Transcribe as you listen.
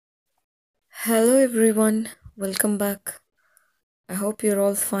Hello everyone, welcome back. I hope you're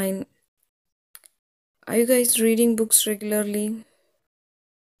all fine. Are you guys reading books regularly?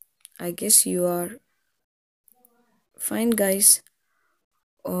 I guess you are. Fine, guys.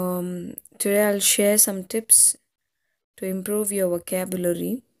 Today I'll share some tips to improve your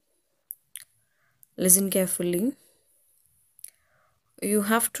vocabulary. Listen carefully. You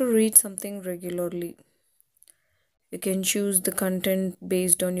have to read something regularly. You can choose the content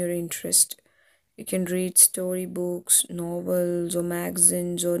based on your interest. You can read storybooks, novels, or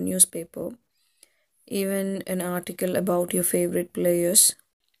magazines, or newspaper, even an article about your favorite players.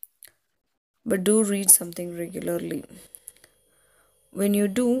 But do read something regularly. When you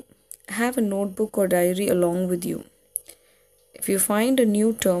do, have a notebook or diary along with you. If you find a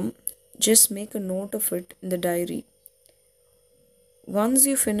new term, just make a note of it in the diary. Once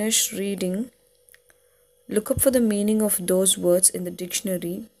you finish reading, look up for the meaning of those words in the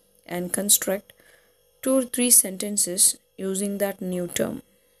dictionary and construct 2 or 3 sentences using that new term.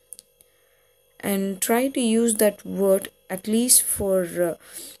 And try to use that word at least for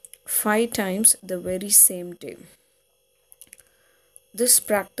 5 times the very same day. This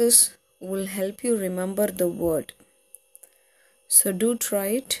practice will help you remember the word. So do try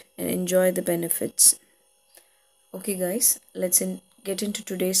it and enjoy the benefits. Okay guys, let's get into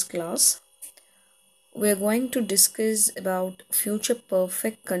today's class. We are going to discuss about future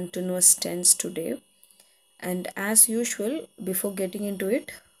perfect continuous tense today. And as usual, before getting into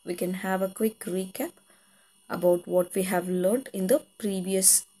it, we can have a quick recap about what we have learned in the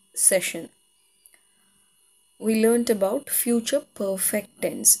previous session. We learned about future perfect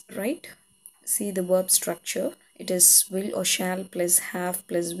tense, right? See the verb structure. It is will or shall plus have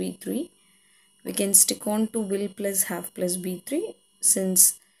plus V3. We can stick on to will plus have plus V3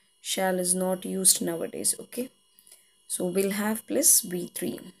 since shall is not used nowadays. Okay, so will have plus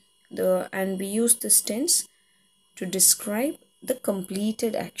V3. And we use this tense to describe the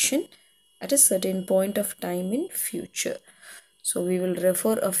completed action at a certain point of time in future. So we will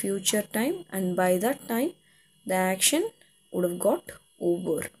refer a future time, and by that time the action would have got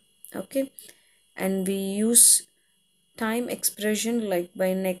over. Okay, and we use time expression like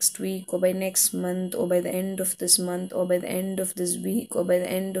by next week or by next month or by the end of this month or by the end of this week or by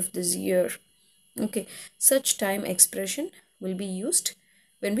the end of this year. Okay, such time expression will be used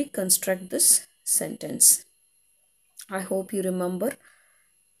when we construct this sentence. I hope you remember.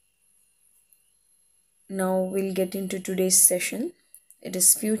 Now we'll get into today's session. It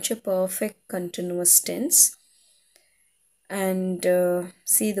is future perfect continuous tense, and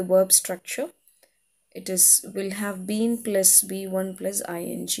see the verb structure. It is will have been plus V1 plus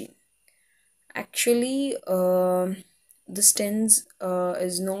ing. Actually, this tense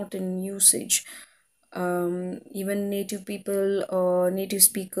is not in usage. Even native people or native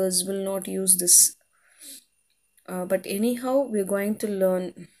speakers will not use this. But anyhow, we're going to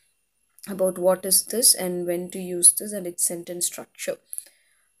learn about what is this and when to use this and its sentence structure.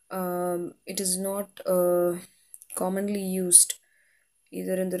 It is not commonly used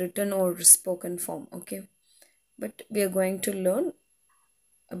either in the written or spoken form. Okay, but we are going to learn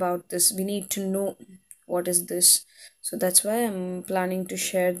about this. We need to know what is this, so that's why I'm planning to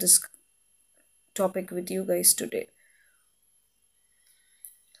share this topic with you guys today.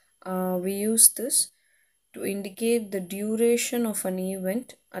 We use this to indicate the duration of an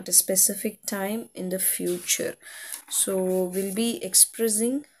event at a specific time in the future. So we'll be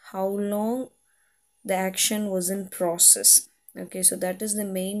expressing how long the action was in process. Okay, so that is the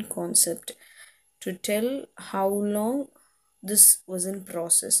main concept, to tell how long this was in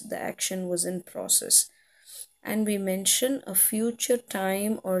process, the action was in process. And we mention a future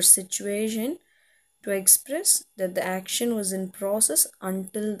time or situation to express that the action was in process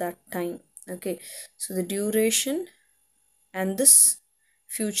until that time. Okay, so the duration and this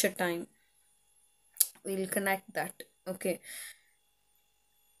future time, we'll connect that. Okay,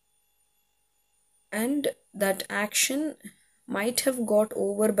 and that action might have got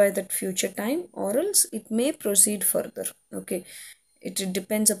over by that future time, or else it may proceed further. Okay, it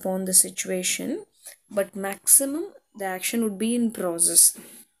depends upon the situation, but maximum the action would be in process.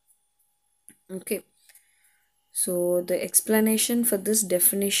 Okay, so the explanation for this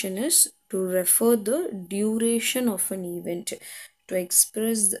definition is to refer the duration of an event, to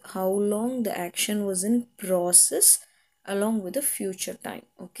express how long the action was in process along with the future time.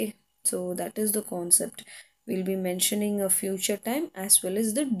 Okay, so that is the concept. We'll be mentioning a future time as well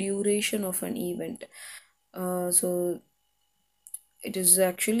as the duration of an event. So it is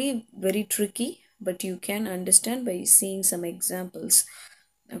actually very tricky, but you can understand by seeing some examples.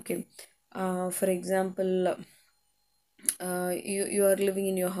 Okay, for example, you are living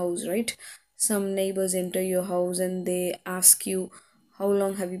in your house, right? some neighbors enter your house and they ask you, how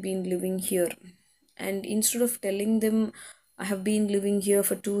long have you been living here? And instead of telling them, I have been living here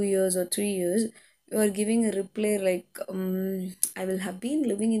for 2 years or 3 years, you are giving a reply like, I will have been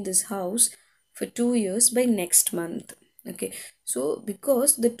living in this house for 2 years by next month. Okay, so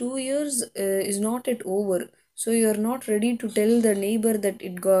because the 2 years is not yet over, so you are not ready to tell the neighbor that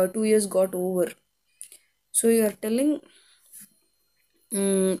it got 2 years got over. So you are telling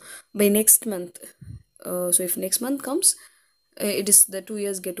by next month. So if next month comes, it is the 2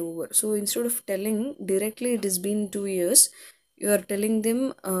 years get over. So instead of telling directly it has been 2 years, you are telling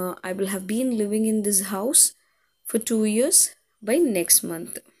them, I will have been living in this house for 2 years by next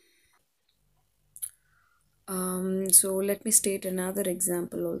month. So let me state another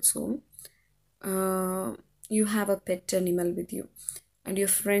example also. You have a pet animal with you, and your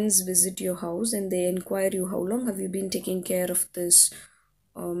friends visit your house and they inquire you, how long have you been taking care of this?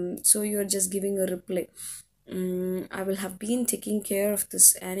 So you are just giving a reply, I will have been taking care of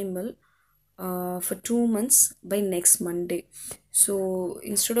this animal for 2 months by next Monday. So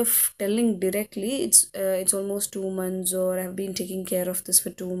instead of telling directly, it's almost 2 months, or I have been taking care of this for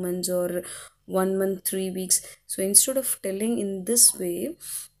 2 months, or 1 month 3 weeks. So instead of telling in this way,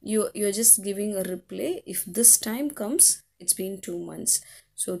 you're just giving a reply. If this time comes, it's been 2 months.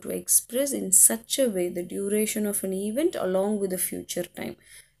 So to express in such a way the duration of an event along with the future time,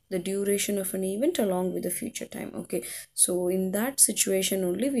 the duration of an event along with the future time. Okay, so in that situation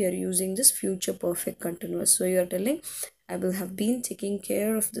only we are using this future perfect continuous. So you are telling, I will have been taking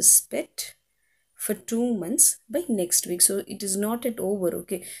care of this pet for 2 months by next week. So it is not yet over.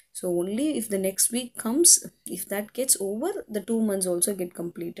 Okay, so only if the next week comes, if that gets over, the 2 months also get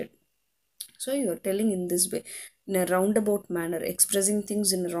completed. So you are telling in this way, in a roundabout manner, expressing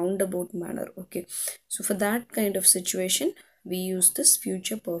things in a roundabout manner. Okay, so for that kind of situation, we use this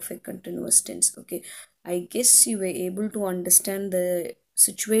future perfect continuous tense. Okay, I guess you were able to understand the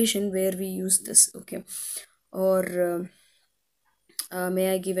situation where we use this. Okay, or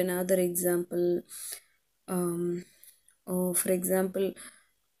may I give another example? For example,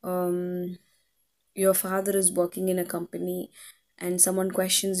 your father is working in a company and someone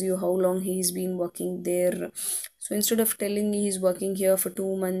questions you how long he's been working there. So instead of telling he's working here for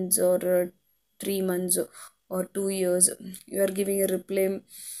 2 months or 3 months or 2 years, you are giving a reply,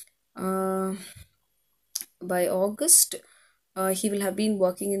 uh, by August, he will have been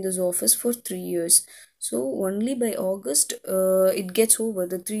working in this office for 3 years. So only by August, it gets over,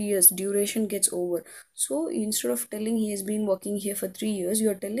 the 3 years duration gets over. So instead of telling he has been working here for 3 years, you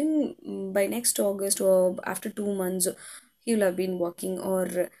are telling, by next August or after 2 months, he will have been working,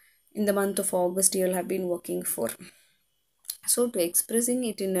 or in the month of August, he will have been working for. So to expressing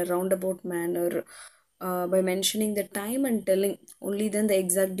it in a roundabout manner, by mentioning the time and telling, only then the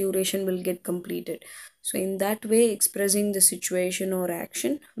exact duration will get completed. So in that way, expressing the situation or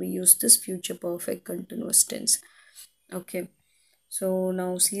action, we use this future perfect continuous tense. Okay, so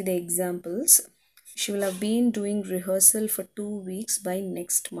now see the examples. She will have been doing rehearsal for 2 weeks by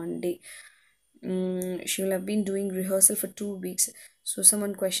next Monday. She will have been doing rehearsal for 2 weeks. So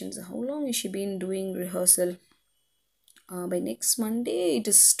someone questions, how long has she been doing rehearsal? By next Monday, it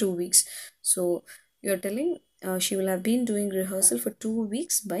is 2 weeks. So you are telling, she will have been doing rehearsal for 2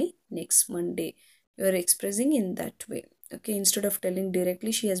 weeks by next Monday. You are expressing in that way. Okay, instead of telling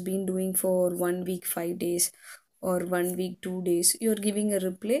directly she has been doing for 1 week 5 days or 1 week 2 days, you are giving a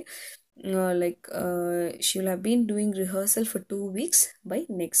reply, she will have been doing rehearsal for 2 weeks by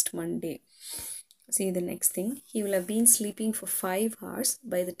next Monday. See the next thing, he will have been sleeping for 5 hours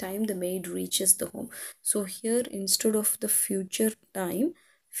by the time the maid reaches the home. So here, instead of the future time,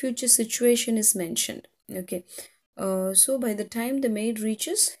 future situation is mentioned. Okay, so by the time the maid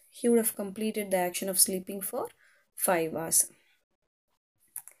reaches, he would have completed the action of sleeping for 5 hours.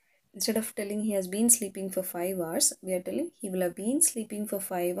 Instead of telling he has been sleeping for 5 hours, we are telling he will have been sleeping for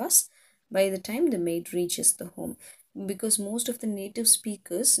 5 hours by the time the maid reaches the home. Because most of the native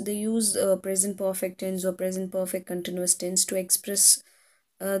speakers, they use present perfect tense or present perfect continuous tense to express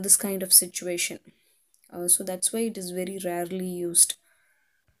this kind of situation. So that's why it is very rarely used.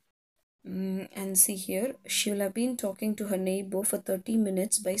 And see here, she will have been talking to her neighbor for 30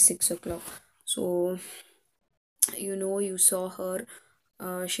 minutes by 6 o'clock. So you saw her,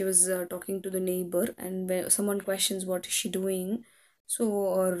 she was talking to the neighbor, and when someone questions what is she doing, so,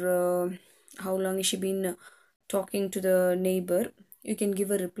 or how long has she been talking to the neighbor, you can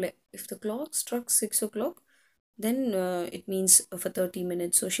give a reply. If the clock struck 6 o'clock, then it means for 30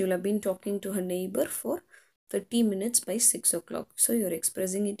 minutes. So she will have been talking to her neighbor for 30 minutes by 6 o'clock. So you're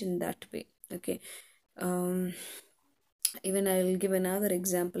expressing it in that way. Okay, even I'll give another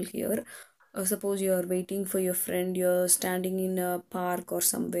example here. Suppose you are waiting for your friend, you're standing in a park or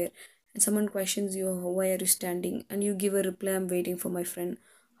somewhere, and someone questions you, why are you standing? And you give a reply, I'm waiting for my friend.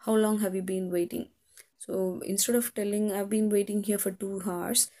 How long have you been waiting? So instead of telling, I've been waiting here for 2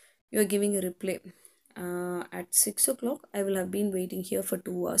 hours, you are giving a reply. At 6 o'clock, I will have been waiting here for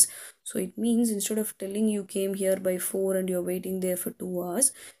 2 hours. So it means instead of telling you came here by 4 and you're waiting there for 2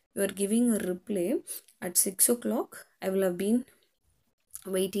 hours, you are giving a reply. At 6 o'clock, I will have been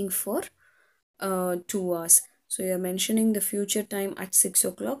waiting for 2 hours. So you're mentioning the future time at 6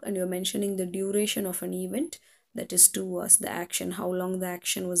 o'clock, and you're mentioning the duration of an event, that is 2 hours. The action, how long the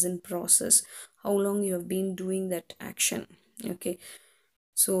action was in process, how long you have been doing that action. Okay,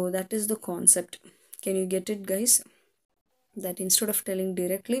 so that is the concept. Can you get it, guys? That instead of telling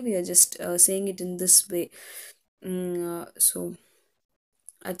directly, we are just saying it in this way. So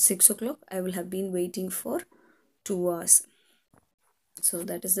at 6 o'clock, I will have been waiting for 2 hours. So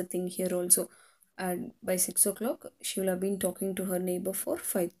that is the thing here also. And by 6 o'clock, she will have been talking to her neighbor for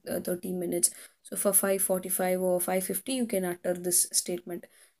 30 minutes. So for 5:45 or 5:50, you can utter this statement.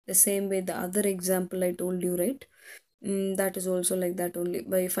 The same way, the other example I told you, right? That is also like that only.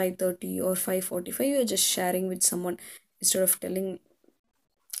 By 5:30 or 5:45, you are just sharing with someone. Instead of telling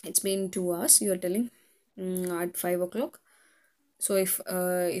it's been 2 hours, you are telling at 5 o'clock. So if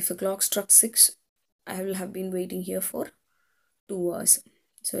the clock struck 6, I will have been waiting here for 2 hours.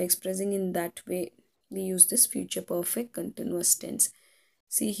 So expressing in that way, we use this future perfect continuous tense.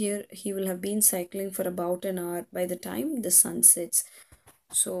 See here, he will have been cycling for about an hour by the time the sun sets.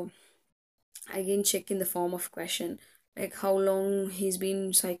 So again, check in the form of question, like how long he's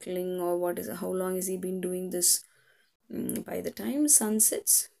been cycling, or how long has he been doing this. By the time sun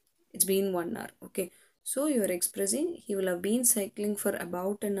sets, it's been 1 hour. Okay, so you are expressing he will have been cycling for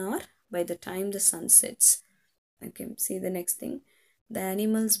about an hour by the time the sun sets. Okay, see the next thing. The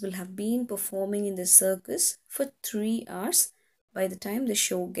animals will have been performing in the circus for 3 hours by the time the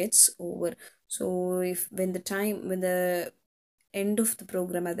show gets over. So if when the end of the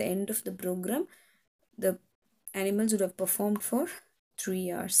program, at the end of the program, the animals would have performed for 3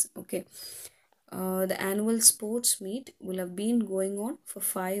 hours. Okay. The annual sports meet will have been going on for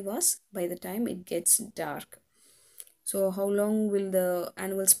 5 hours by the time it gets dark. So how long will the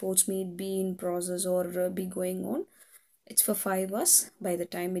annual sports meet be in process or be going on? It's for 5 hours by the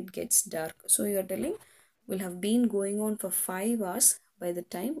time it gets dark. So you are telling will have been going on for 5 hours by the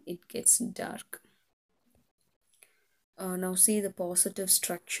time it gets dark. Now see the positive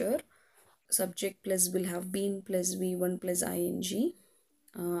structure. Subject plus will have been plus V1 plus ing.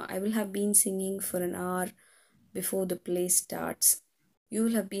 I will have been singing for an hour before the play starts. You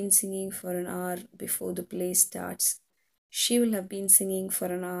will have been singing for an hour before the play starts. She will have been singing for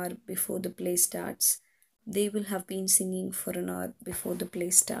an hour before the play starts. They will have been singing for an hour before the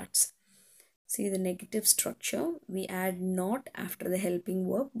play starts. See the negative structure. We add not after the helping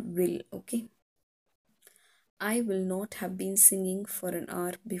verb will. Okay. I will not have been singing for an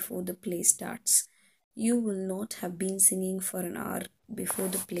hour before the play starts. You will not have been singing for an hour before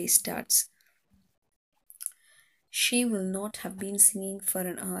the play starts. She will not have been singing for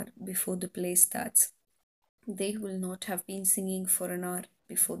an hour before the play starts. They will not have been singing for an hour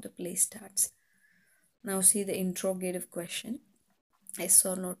before the play starts. Now see the interrogative question. Yes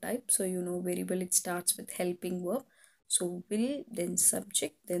or no type. So you know very well it starts with helping verb. So will, then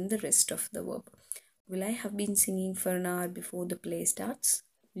subject, then the rest of the verb. Will I have been singing for an hour before the play starts?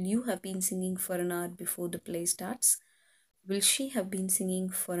 Will you have been singing for an hour before the play starts? Will she have been singing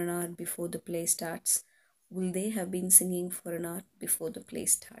for an hour before the play starts? Will they have been singing for an hour before the play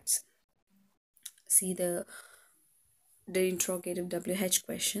starts? See the interrogative WH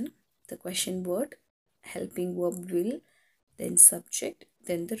question. The question word, helping verb will, then subject,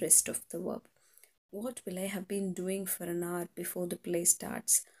 then the rest of the verb. What will I have been doing for an hour before the play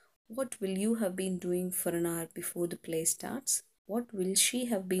starts? What will you have been doing for an hour before the play starts? What will she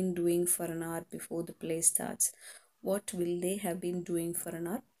have been doing for an hour before the play starts? What will they have been doing for an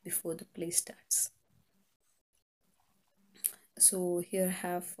hour before the play starts? So here I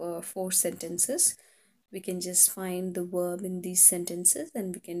have 4 sentences. We can just find the verb in these sentences,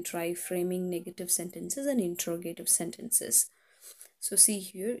 and we can try framing negative sentences and interrogative sentences. So see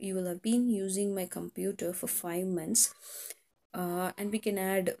here, you will have been using my computer for 5 months, and we can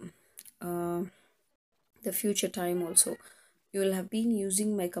add the future time also. You will have been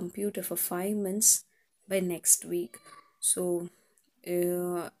using my computer for 5 months by next week. So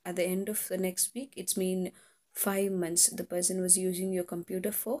at the end of the next week, it's been 5 months. The person was using your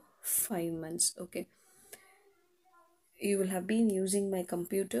computer for 5 months. Okay. You will have been using my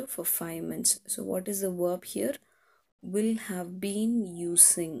computer for 5 months. So what is the verb here? Will have been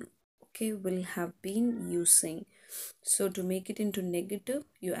using. okay, will have been using. So to make it into negative,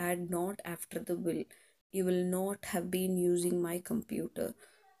 you add not after the will. You will not have been using my computer.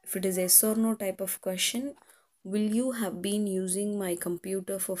 If it is yes or no type of question, will you have been using my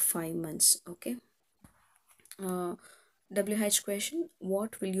computer for 5 months? Okay. WH question,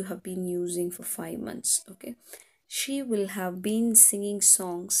 what will you have been using for 5 months? Okay. She will have been singing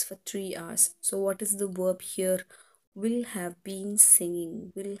songs for 3 hours. So what is the verb here? Will have been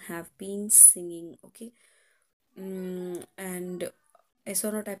singing. Will have been singing. Okay. And yes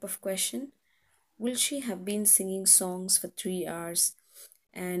or no type of question, will she have been singing songs for 3 hours?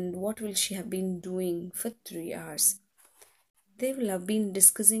 And what will she have been doing for 3 hours? They will have been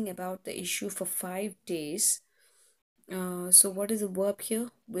discussing about the issue for 5 days. So what is the verb here?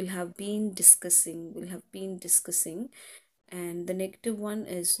 Will have been discussing. Will have been discussing. And the negative one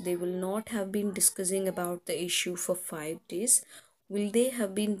is they will not have been discussing about the issue for 5 days. Will they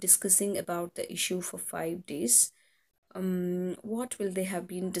have been discussing about the issue for 5 days? What will they have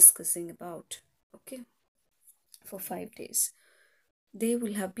been discussing about? Okay, for 5 days. They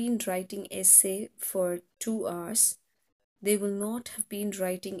will have been writing essay for 2 hours. They will not have been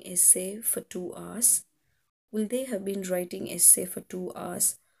writing essay for 2 hours. Will they have been writing essay for 2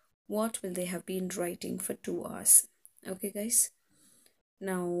 hours? What will they have been writing for 2 hours? Okay, guys.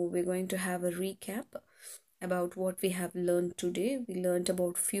 Now we're going to have a recap about what we have learned today. We learned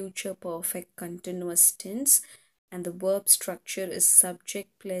about future perfect continuous tense, and the verb structure is subject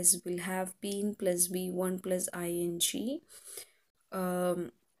plus will have been plus be1 plus ing.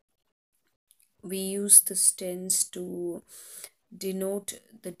 We use this tense to denote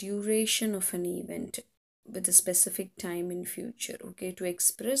the duration of an event with a specific time in future, okay, to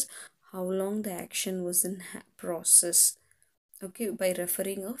express how long the action was in process. Okay, by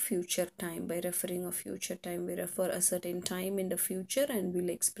referring a future time, we refer a certain time in the future and we'll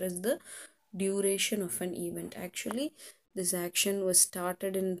express the duration of an event. Actually, this action was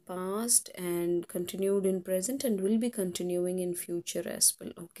started in past and continued in present and will be continuing in future as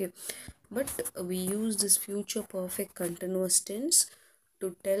well. Okay, but we use this future perfect continuous tense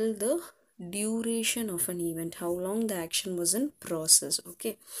to tell the duration of an event, how long the action was in process.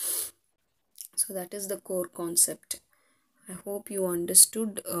 Okay, so that is the core concept. I hope you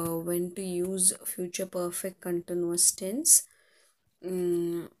understood when to use future perfect continuous tense.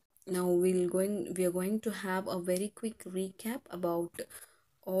 Now we are going to have a very quick recap about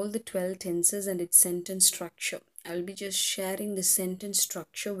all the 12 tenses and its sentence structure. I'll be just sharing the sentence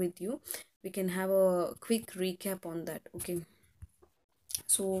structure with you. We can have a quick recap on that. Okay,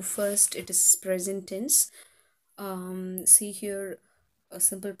 so first it is present tense. See here, a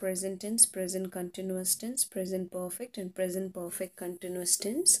simple present tense, present continuous tense, present perfect, and present perfect continuous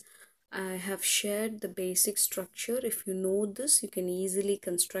tense. I have shared the basic structure. If you know this, you can easily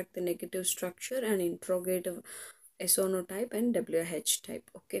construct the negative structure and interrogative S or no type and WH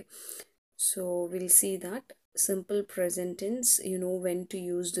type. Okay, so we'll see that. Simple present tense, you know when to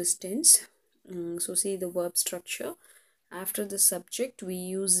use this tense. So see the verb structure. After the subject, we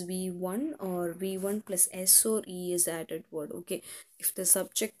use V1 or V1 plus S or E is added word. Okay, if the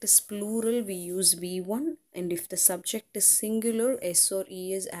subject is plural, we use V1, and if the subject is singular, S or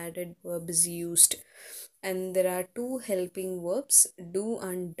E is added verb is used. And there are two helping verbs, do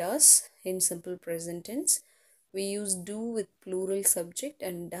and does, in simple present tense. We use do with plural subject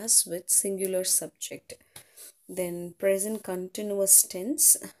and does with singular subject. Then present continuous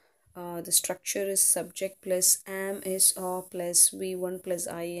tense. The structure is subject plus am, is, or plus V1 plus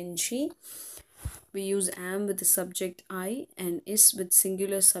ing. We use am with the subject I and is with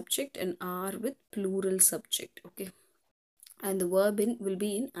singular subject and are with plural subject. Okay, and the verb will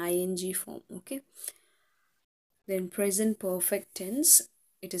be in ing form. Okay, then present perfect tense.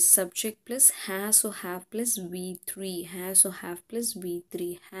 It is subject plus has or have plus V3. Has or have plus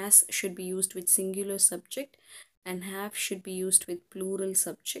V3. Has should be used with singular subject and have should be used with plural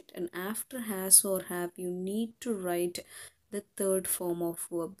subject, and after has or have you need to write the third form of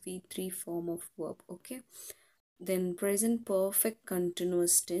verb, V3 form of verb. Okay, then present perfect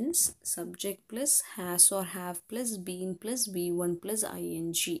continuous tense, subject plus has or have plus been plus V1 plus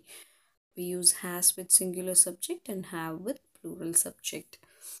ing. We use has with singular subject and have with plural subject.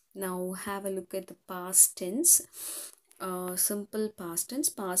 Now have a look at the past tense. Simple past tense,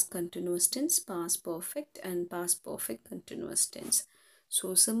 past continuous tense, past perfect, and past perfect continuous tense.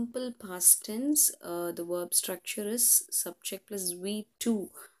 So simple past tense, the verb structure is subject plus V2.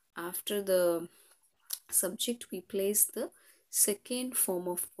 After the subject, we place the second form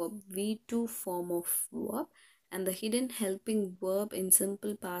of verb, V2 form of verb, and the hidden helping verb in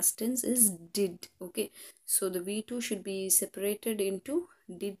simple past tense is did. Okay, so the V2 should be separated into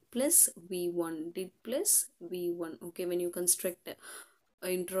did plus V1, did plus V1. Okay, when you construct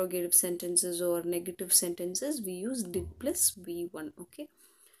interrogative sentences or negative sentences, we use did plus V1. Okay,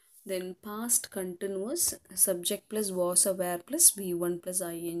 then past continuous, subject plus was or were plus V1 plus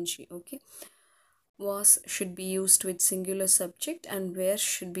ing. Okay, was should be used with singular subject and where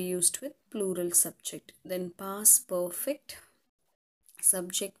should be used with plural subject. Then past perfect,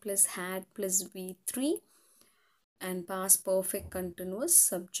 subject plus had plus V3, and past perfect continuous,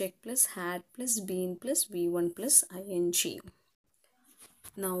 subject plus had plus been plus V1 plus ing.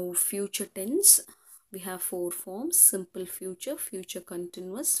 Now future tense, we have four forms: simple future, future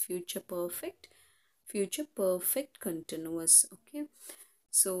continuous, future perfect continuous. Okay,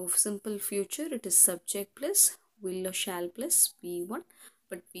 so simple future, it is subject plus will or shall plus V1,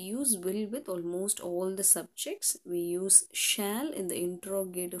 but we use will with almost all the subjects. We use shall in the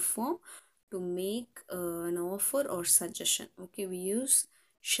interrogative form to make an offer or suggestion. Okay, we use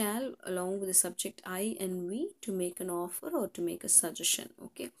shall along with the subject I and we to make an offer or to make a suggestion.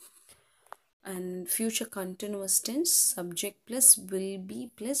 Okay, and future continuous tense, subject plus will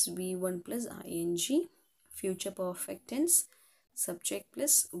be plus V1 plus ing. Future perfect tense, subject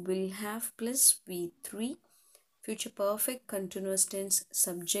plus will have plus V3. Future perfect continuous tense,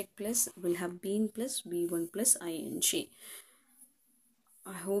 subject plus will have been plus V1 plus ing.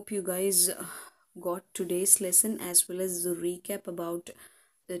 I hope you guys got today's lesson as well as the recap about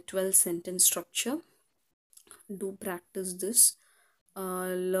the 12 sentence structure. Do practice this.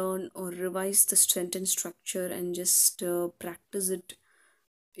 Learn or revise the sentence structure and just practice it.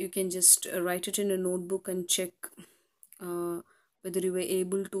 You can just write it in a notebook and check whether you were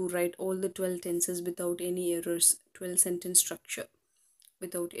able to write all the 12 tenses without any errors, 12 sentence structure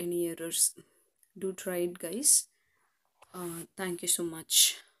without any errors. Do try it, guys. Thank you so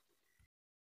much.